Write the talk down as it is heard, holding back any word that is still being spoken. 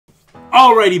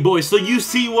Alrighty boys, so you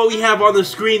see what we have on the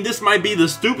screen. This might be the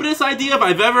stupidest idea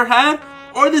I've ever had,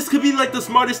 or this could be like the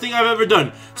smartest thing I've ever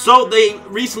done. So they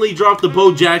recently dropped the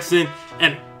Bo Jackson,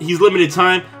 and he's limited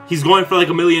time. He's going for like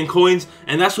 1 million coins,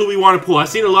 and that's what we want to pull. I've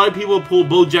seen a lot of people pull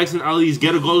Bo Jackson out of these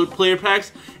Get a Gold player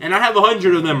packs, and I have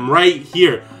 100 of them right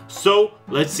here. So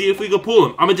let's see if we can pull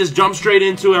them. I'm gonna just jump straight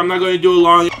into it. I'm not going to do a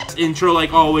long intro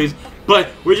like always, but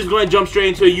we're just going to jump straight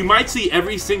into it. You might see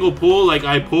every single pull like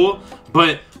I pull,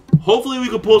 but hopefully we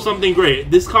could pull something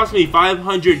great. This cost me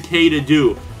 500k to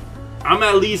do. I'm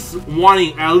at least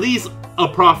wanting a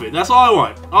profit. That's all I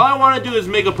want. All I want to do is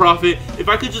make a profit. If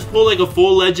I could just pull like a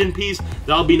full legend piece,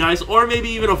 that would be nice. Or maybe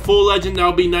even a full legend, that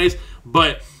would be nice.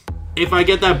 But if I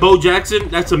get that Bo Jackson,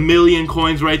 that's 1 million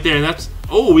coins right there. And that's,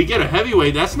 oh, we get a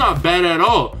heavyweight. That's not bad at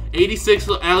all. 86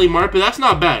 Ali Marpet, that's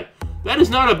not bad. That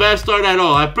is not a bad start at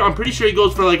all. I'm pretty sure he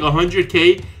goes for like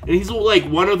 100k, and he's like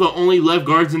one of the only left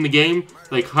guards in the game,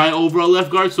 like high overall left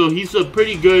guard, so he's a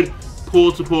pretty good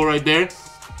pull to pull right there.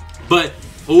 But,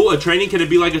 oh, a training, can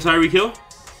it be like a Tyreek Hill?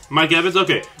 Mike Evans,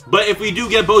 okay. But if we do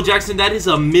get Bo Jackson, that is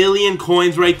 1 million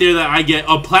coins right there that I get.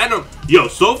 A platinum, yo,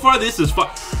 so far this is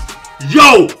fun.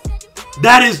 Yo,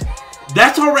 that is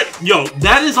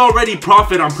already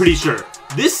profit, I'm pretty sure.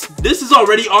 This is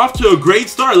already off to a great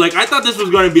start. Like, I thought this was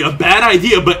going to be a bad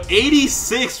idea, but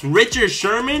 86 Richard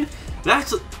Sherman,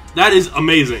 that is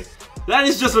amazing. That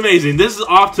is just amazing. This is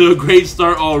off to a great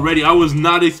start already. I was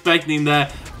not expecting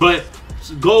that, but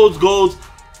golds.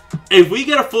 If we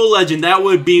get a full legend, that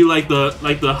would be like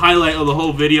the highlight of the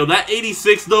whole video. That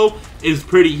 86 though is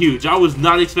pretty huge. I was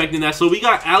not expecting that. So we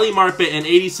got Ali Marpet and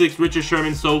 86 Richard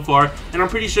Sherman so far, and I'm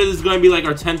pretty sure this is going to be like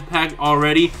our 10th pack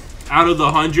already out of the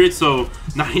 100, so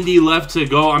 90 left to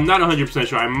go. I'm not 100%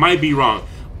 sure. I might be wrong,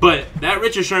 but that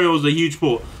Richard Sherman was a huge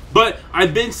pull. But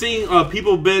I've been seeing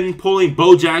people been pulling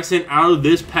Bo Jackson out of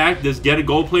this pack, this Get a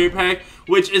Gold player pack,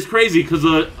 which is crazy because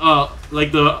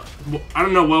like the, I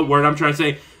don't know what word I'm trying to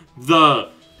say, the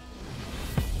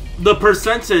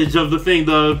percentage of the thing,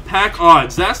 the pack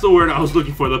odds, that's the word I was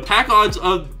looking for. The pack odds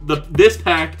of this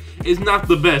pack is not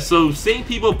the best. So seeing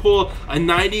people pull a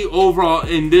 90 overall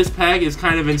in this pack is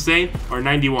kind of insane. Or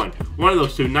 91. One of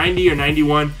those two, 90 or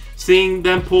 91. Seeing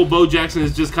them pull Bo Jackson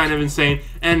is just kind of insane.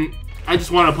 And I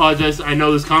just want to apologize. I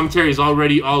know this commentary is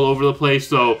already all over the place,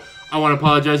 so I want to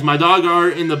apologize. My dog are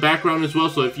in the background as well,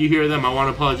 so if you hear them, I want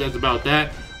to apologize about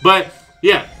that. But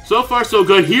yeah, so far so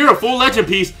good. Here, a full legend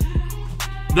piece.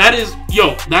 That is,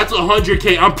 yo, that's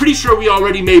 100k. I'm pretty sure we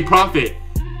already made profit.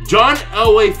 John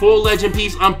Elway full legend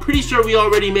piece, I'm pretty sure we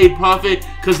already made profit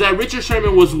because that Richard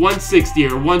Sherman was 160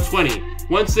 or 120.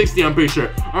 160, I'm pretty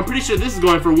sure. I'm pretty sure this is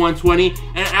going for 120.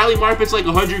 And Ali Marpet's like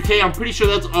 100k. I'm pretty sure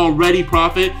that's already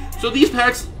profit. So these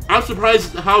packs, I'm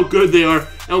surprised how good they are.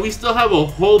 And we still have a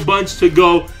whole bunch to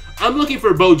go. I'm looking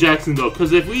for Bo Jackson though,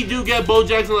 because if we do get Bo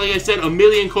Jackson, like I said, 1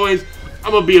 million coins,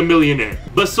 I'm gonna be a millionaire.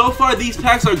 But so far these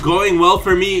packs are going well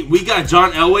for me. We got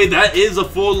John Elway. That is a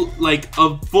full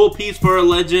piece for a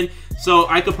legend. So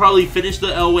I could probably finish the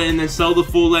Elway and then sell the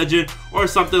full legend or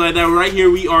something like that. Right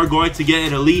here we are going to get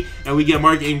an elite and we get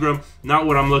Mark Ingram. Not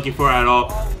what I'm looking for at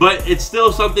all. But it's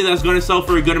still something that's going to sell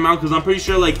for a good amount because I'm pretty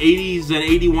sure like 80s and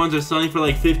 81s are selling for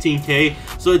like 15k.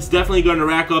 So it's definitely going to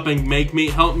rack up and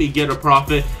help me get a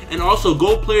profit. And also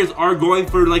gold players are going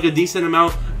for like a decent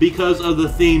amount because of the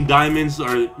themed diamonds,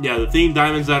 or yeah, the themed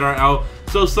diamonds that are out.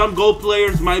 So some gold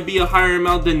players might be a higher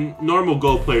amount than normal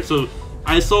gold players. So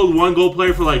I sold one gold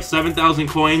player for like 7,000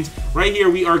 coins. Right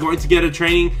here we are going to get a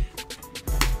training.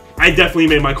 I definitely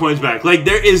made my coins back. Like,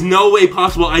 there is no way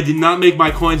possible I did not make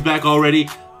my coins back already.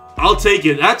 I'll take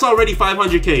it. That's already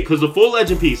 500k because the full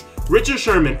legend piece, Richard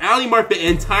Sherman, Ali Marpet,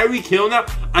 and Tyreek Hill now,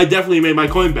 I definitely made my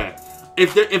coin back.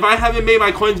 If I haven't made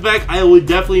my coins back, I would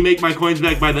definitely make my coins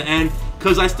back by the end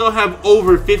because I still have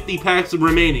over 50 packs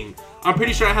remaining. I'm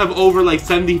pretty sure I have over like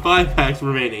 75 packs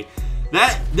remaining.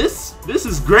 This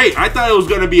is great. I thought it was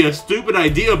going to be a stupid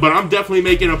idea, but I'm definitely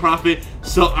making a profit,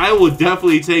 so I will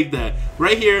definitely take that.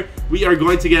 Right here, we are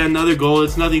going to get another goal.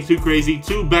 It's nothing too crazy.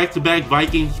 2 back-to-back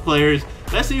Vikings players.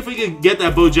 Let's see if we can get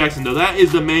that Bo Jackson, though. That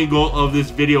is the main goal of this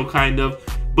video, kind of.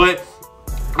 But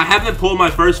I haven't pulled my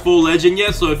first full legend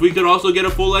yet, so if we could also get a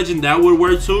full legend, that would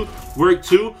work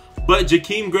too. But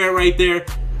Jakeem Grant right there,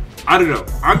 I don't know.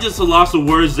 I'm just a loss of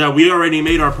words that we already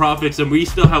made our profits and we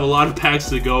still have a lot of packs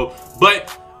to go.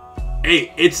 But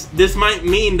hey, this might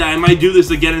mean that I might do this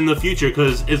again in the future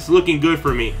because it's looking good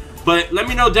for me. But let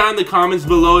me know down in the comments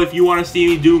below if you want to see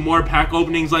me do more pack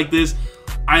openings like this.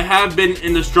 I have been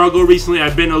in the struggle recently.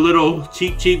 I've been a little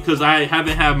cheap because I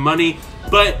haven't had money.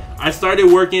 But I started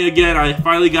working again. I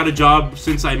finally got a job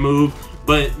since I moved.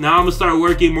 But now I'm gonna start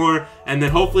working more, and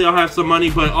then hopefully I'll have some money.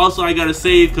 But also I gotta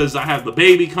save because I have the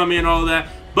baby coming and all that.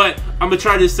 But I'm gonna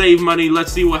try to save money.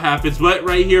 Let's see what happens. But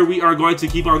right here we are going to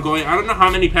keep on going. I don't know how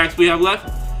many packs we have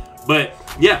left, but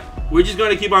yeah, we're just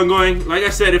gonna keep on going. Like I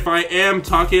said, if I am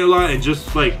talking a lot and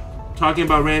just like talking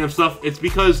about random stuff, it's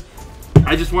because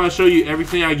I just want to show you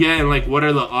everything I get and like what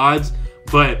are the odds.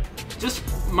 But just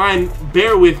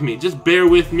bear with me. Just bear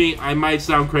with me. I might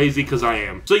sound crazy because I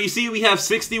am. So you see we have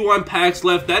 61 packs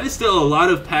left. That is still a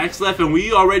lot of packs left, and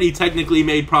we already technically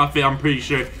made profit, I'm pretty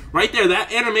sure. Right there,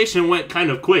 that animation went kind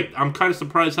of quick. I'm kind of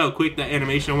surprised how quick that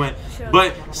animation went.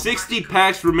 But 60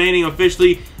 packs remaining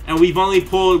officially, and we've only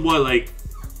pulled, what, like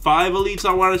 5 elites,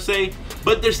 I want to say.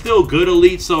 But they're still good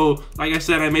elites, so like I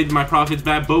said, I made my profits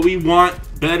back. But we want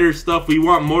better stuff. We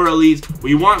want more elites.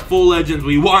 We want full legends.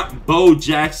 We want Bo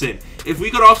Jackson. If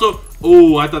we could also...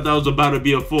 Oh, I thought that was about to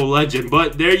be a full legend.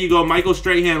 But there you go, Michael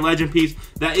Strahan legend piece.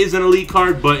 That is an elite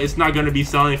card, but it's not going to be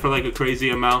selling for like a crazy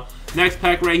amount. Next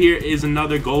pack right here is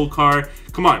another gold card.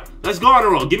 Come on, let's go on a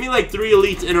roll. Give me like 3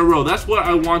 elites in a row. That's what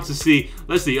I want to see.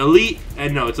 Let's see, elite,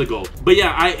 and no, it's a gold. But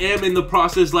yeah, I am in the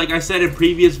process. Like I said in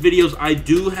previous videos, I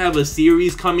do have a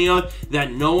series coming up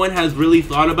that no one has really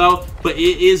thought about, but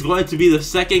it is going to be the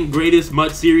second greatest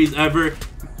MUT series ever.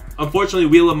 Unfortunately,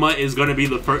 Wheel of MUT is going to be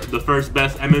the first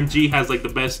best. MMG has like the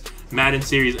best Madden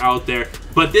series out there,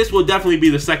 but this will definitely be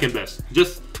the second best.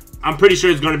 I'm pretty sure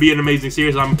it's going to be an amazing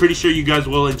series. I'm pretty sure you guys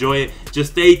will enjoy it.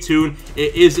 Just stay tuned.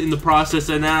 It is in the process,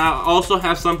 and I also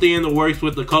have something in the works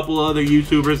with a couple other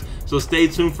YouTubers, so stay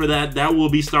tuned for that. That will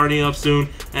be starting up soon,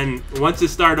 and once it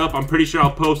starts up, I'm pretty sure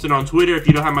I'll post it on Twitter. If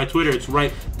you don't have my Twitter, it's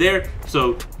right there,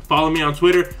 so follow me on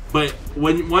Twitter. But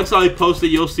once I post it,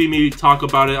 you'll see me talk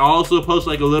about it. I'll also post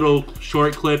like a little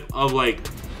short clip of like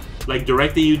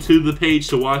directing you to the page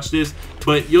to watch this,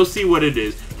 but you'll see what it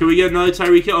is. Can we get another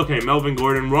Tyreek Hill? Okay, Melvin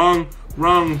Gordon.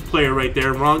 Wrong player right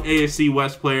there. Wrong AFC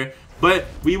West player. But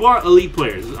we want elite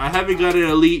players. I haven't got an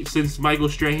elite since Michael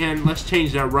Strahan. Let's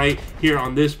change that right here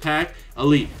on this pack.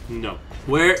 Elite. No.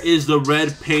 Where is the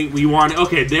red paint we wanted?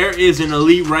 Okay, there is an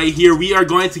elite right here. We are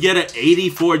going to get an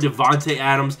 84 Davante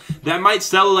Adams. That might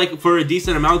sell like for a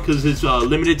decent amount because it's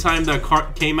limited time that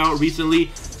card came out recently.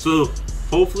 So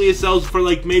hopefully it sells for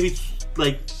like maybe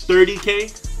like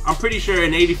 30K. I'm pretty sure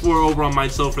an 84 overall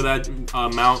might sell for that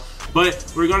amount.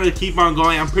 But we're going to keep on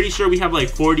going. I'm pretty sure we have like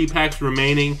 40 packs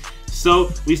remaining.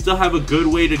 So we still have a good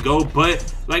way to go.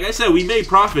 But like I said, we made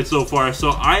profit so far. So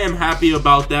I am happy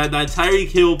about that. That Tyreek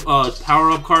Hill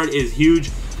power-up card is huge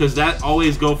because that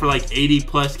always go for like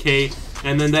 80+K.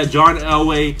 And then that John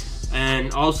Elway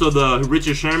and also the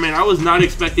Richard Sherman. I was not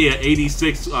expecting an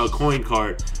 86 coin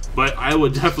card. But I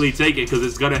would definitely take it because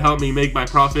it's going to help me make my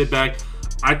profit back.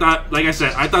 I thought, like I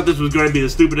said, I thought this was going to be the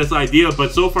stupidest idea,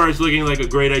 but so far it's looking like a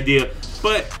great idea.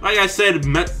 But like I said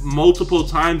multiple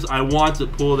times, I want to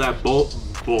pull that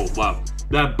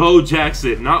that Bo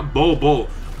Jackson, not Bo,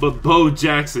 but Bo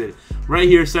Jackson. Right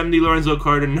here, 70 Lorenzo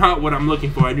Carter, not what I'm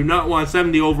looking for. I do not want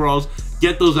 70 overalls.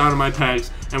 Get those out of my packs,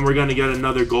 and we're going to get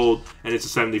another gold, and it's a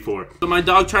 74. So my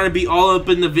dog trying to be all up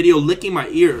in the video, licking my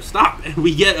ear. Stop. And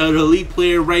we get an elite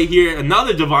player right here,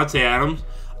 another Davante Adams.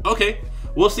 Okay.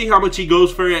 We'll see how much he goes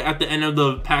for it at the end of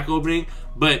the pack opening.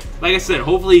 But like I said,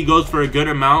 hopefully he goes for a good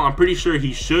amount. I'm pretty sure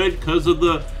he should because of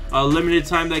the limited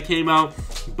time that came out.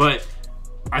 But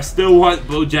I still want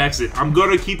Bo Jackson. I'm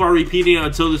going to keep on repeating it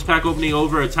until this pack opening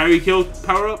over. A Tyreek Hill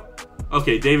power-up?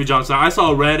 Okay, David Johnson. I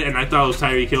saw red and I thought it was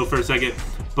Tyreek Hill for a second.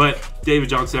 But David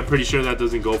Johnson, I'm pretty sure that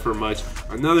doesn't go for much.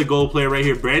 Another gold player right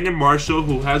here. Brandon Marshall,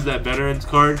 who has that Veterans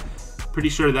card. Pretty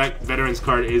sure that Veterans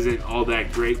card isn't all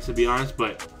that great, to be honest,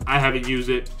 but I haven't used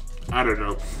it. I don't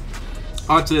know.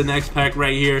 On to the next pack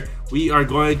right here. We are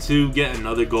going to get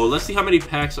another gold. Let's see how many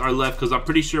packs are left because I'm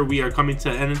pretty sure we are coming to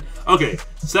an end. Okay,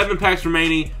 7 packs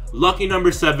remaining. Lucky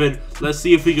number 7. Let's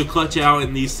see if we can clutch out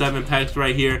in these 7 packs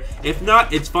right here. If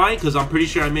not, it's fine because I'm pretty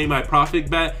sure I made my profit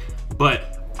bet,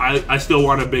 but I still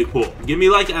want a big pull. Give me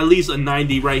like at least a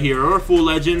 90 right here or a full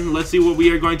legend. Let's see what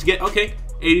we are going to get. Okay.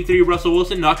 83 Russell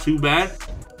Wilson, not too bad.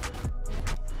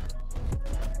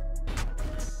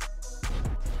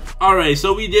 Alright,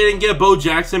 so we didn't get Bo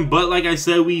Jackson, but like I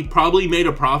said, we probably made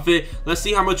a profit. Let's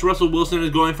see how much Russell Wilson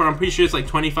is going for. I'm pretty sure it's like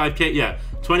 25K. Yeah,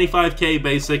 25K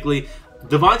basically.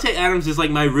 Davante Adams is like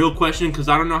my real question because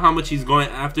I don't know how much he's going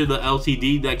after the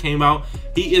LTD that came out.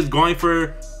 He is going for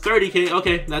 30K.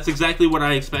 Okay, that's exactly what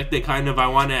I expected. Kind of, I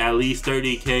wanted at least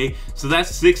 30K. So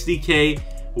that's 60K.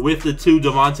 With the 2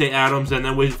 Davante Adams, and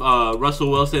then with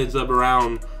Russell Wilson, it's up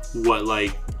around, what,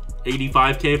 like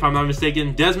 85K if I'm not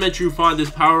mistaken. Desmond Trufant, this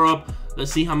power-up.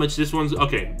 Let's see how much this one's...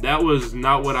 Okay, that was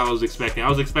not what I was expecting. I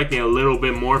was expecting a little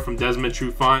bit more from Desmond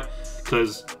Trufant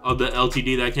because of the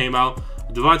LTD that came out.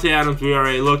 Devontae Adams, we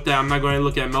already looked at. I'm not going to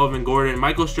look at Melvin Gordon.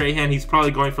 Michael Strahan, he's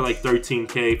probably going for like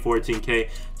 13K, 14K.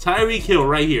 Tyreek Hill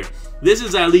right here. This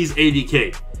is at least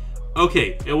 80K.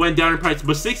 Okay, it went down in price,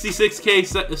 but 66K,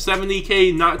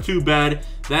 70K, not too bad.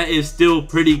 That is still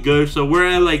pretty good. So we're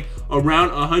at like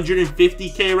around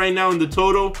 150K right now in the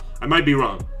total. I might be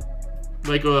wrong.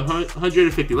 Like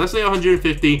 150. Let's say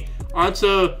 150. On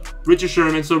to Richard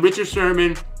Sherman. So Richard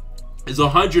Sherman is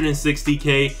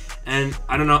 160K. And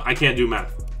I don't know, I can't do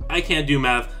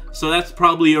math. So that's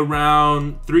probably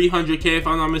around 300K if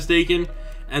I'm not mistaken.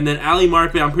 And then Ali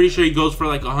Marpet, I'm pretty sure he goes for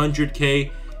like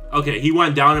 100K. Okay, he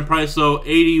went down in price, so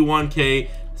 81K.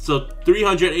 So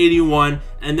 381.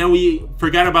 And then we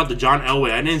forgot about the John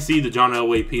Elway. I didn't see the John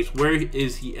Elway piece. Where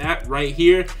is he at? Right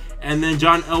here. And then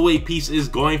John Elway piece is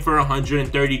going for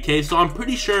 130K. So I'm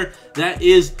pretty sure that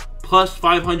is plus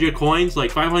 500 coins,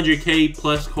 like 500K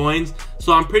plus coins.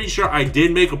 So I'm pretty sure I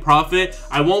did make a profit.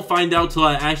 I won't find out till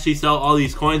I actually sell all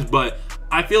these coins, but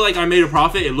I feel like I made a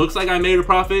profit. It looks like I made a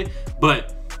profit,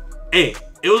 but hey,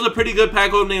 it was a pretty good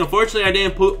pack opening. Unfortunately, I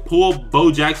didn't pull Bo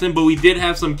Jackson, but we did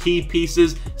have some key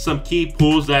pieces, some key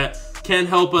pulls that can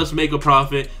help us make a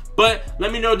profit. But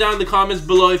let me know down in the comments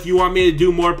below if you want me to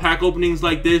do more pack openings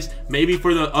like this, maybe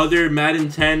for the other Madden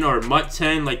 10 or MUT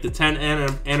 10, like the 10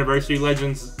 anniversary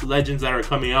legends that are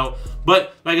coming out.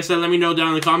 But like I said, let me know down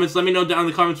in the comments. Let me know down in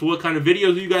the comments what kind of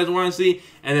videos you guys want to see,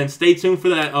 and then stay tuned for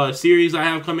that series I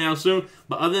have coming out soon.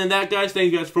 But other than that, guys,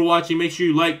 thank you guys for watching. Make sure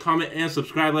you like, comment, and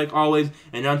subscribe like always.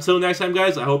 And until next time,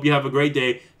 guys, I hope you have a great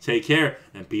day. Take care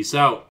and peace out.